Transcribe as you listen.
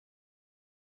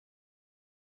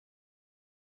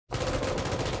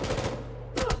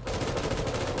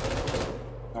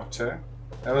Knocked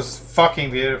 2. That was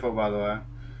fucking beautiful, by the way.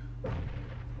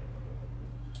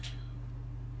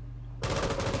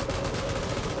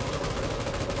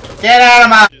 Get out of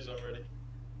my...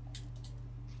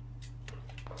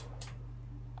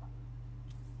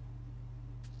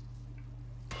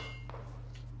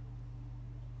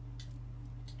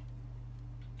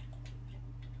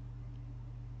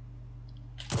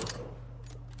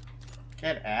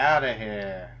 Get out of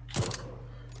here.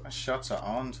 My shots are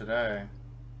on today.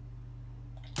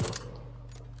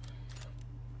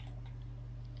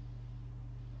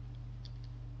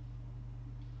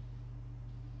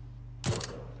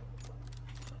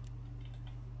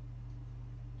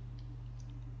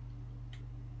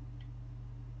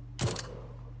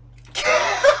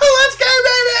 Let's go,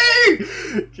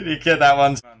 baby! Can you get that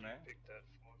one? Get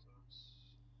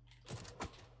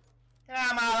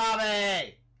out of my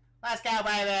lobby! Let's go,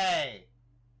 baby!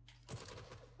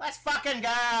 Let's fucking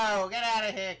go! Get out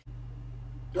of here!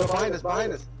 Go behind us,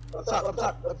 behind us! Up top, up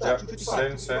top, up top, Yep,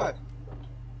 255, same. 255.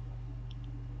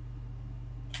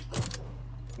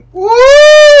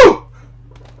 Woo!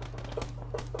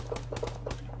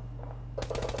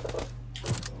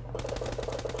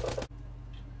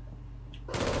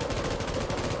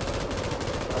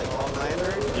 Like all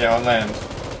niner? Yeah, on land.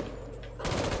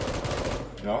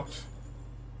 Knocked.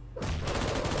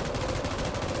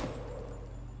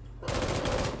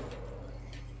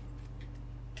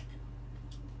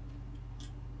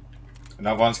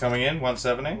 Another one's coming in,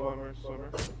 170. Swimmer.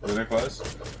 Really close.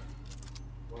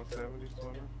 170,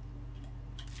 swimmer.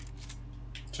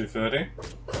 230.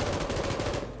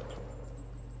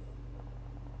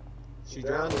 She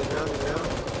drowned, they drowned, they drowned.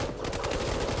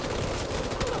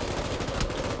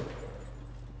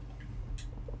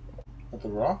 At the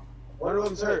rock. One of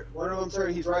them's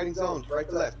hurt, he's riding zone, right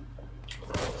to left.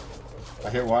 I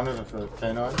hit one of the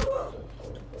K9.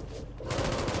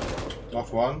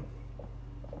 Knocked one.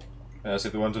 Yeah, I see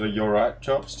the one to the your right,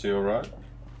 Chops, to your right.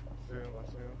 I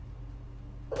see him.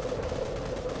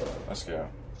 Let's go.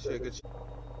 Shit, good shit.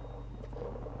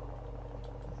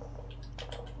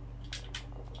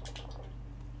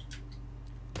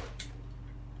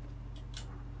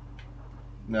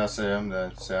 Now I see him,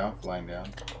 the south, laying down.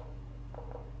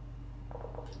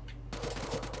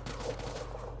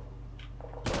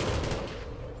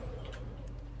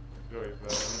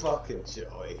 Fucking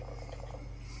joy.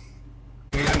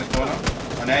 He's in the corner.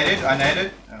 I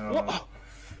naded. Oh.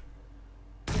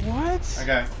 What?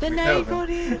 Okay. The we nade killed got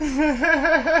him.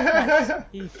 in.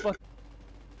 He fuck.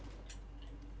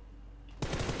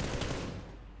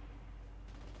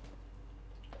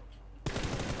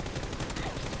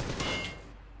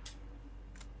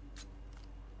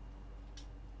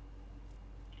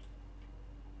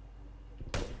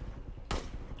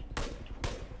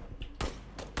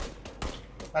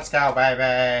 Let's go,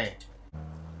 baby.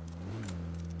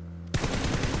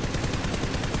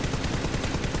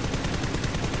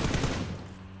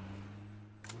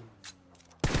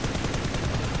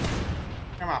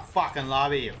 Come on, fucking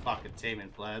lobby, you fucking teaming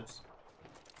plebs.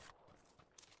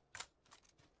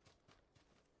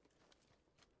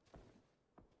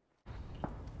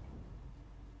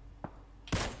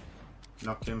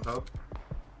 Knocked him, Pope.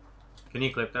 Can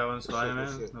you clip that one,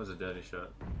 Spider-Man? That was a dirty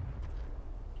shot.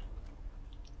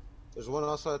 There's one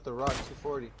also at the rock,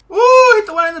 240. Ooh, hit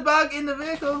the one in the bug in the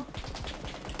vehicle.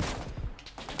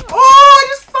 Oh, I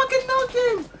just fucking knocked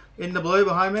him. In the blue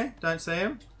behind me. Don't see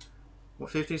him. What,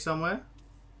 50 somewhere?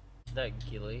 That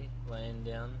ghillie laying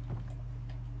down.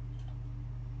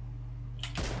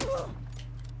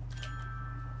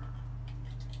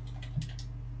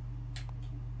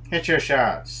 Hit your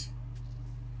shots.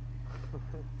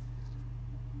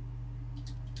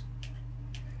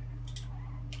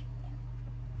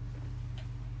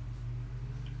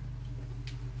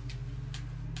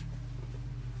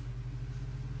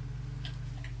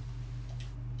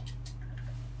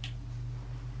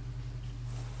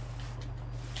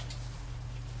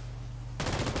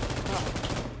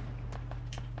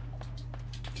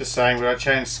 Just saying, but I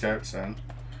changed scopes then.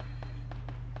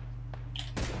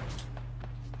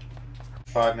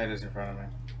 5 meters in front of me.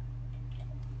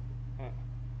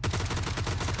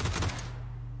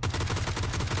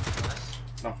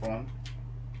 Knock one.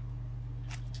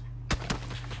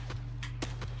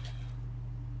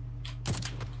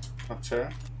 Knock two.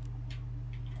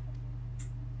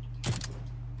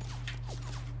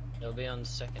 They'll be on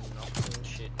second knocks and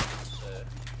shit, so...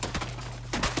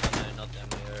 Oh, no, not them,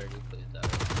 we already cleared that.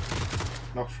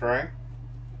 Knock three.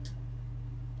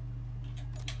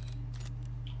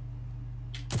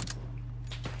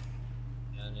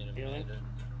 Yeah, I need a minute.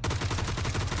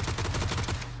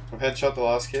 I've headshot the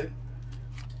last kid.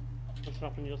 bouncing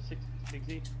up on your 6 Big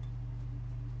Z.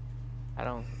 I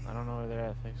don't know where they're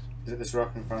at, thanks. Is it this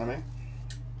rock in front of me?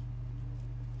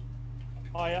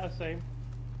 Oh yeah, same.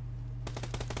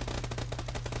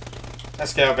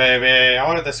 Let's go, baby. I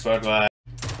wanted the squad light.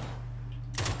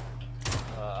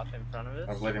 Up in front of us.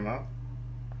 I've lit him up.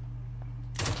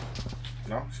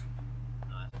 Knocked.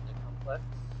 Nice. The complex.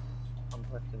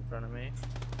 Complex in front of me.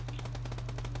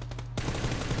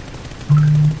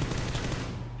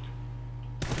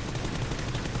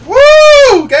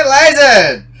 Woo! Get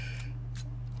lasered!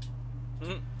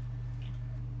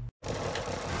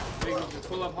 Just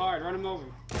pull up hard, run him over.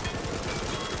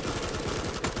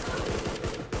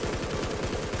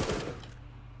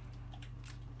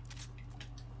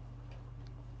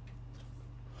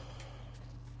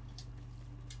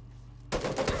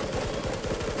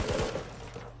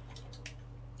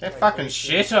 Get fucking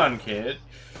shit on, kid.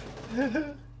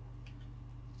 Oh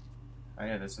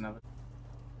yeah, there's another.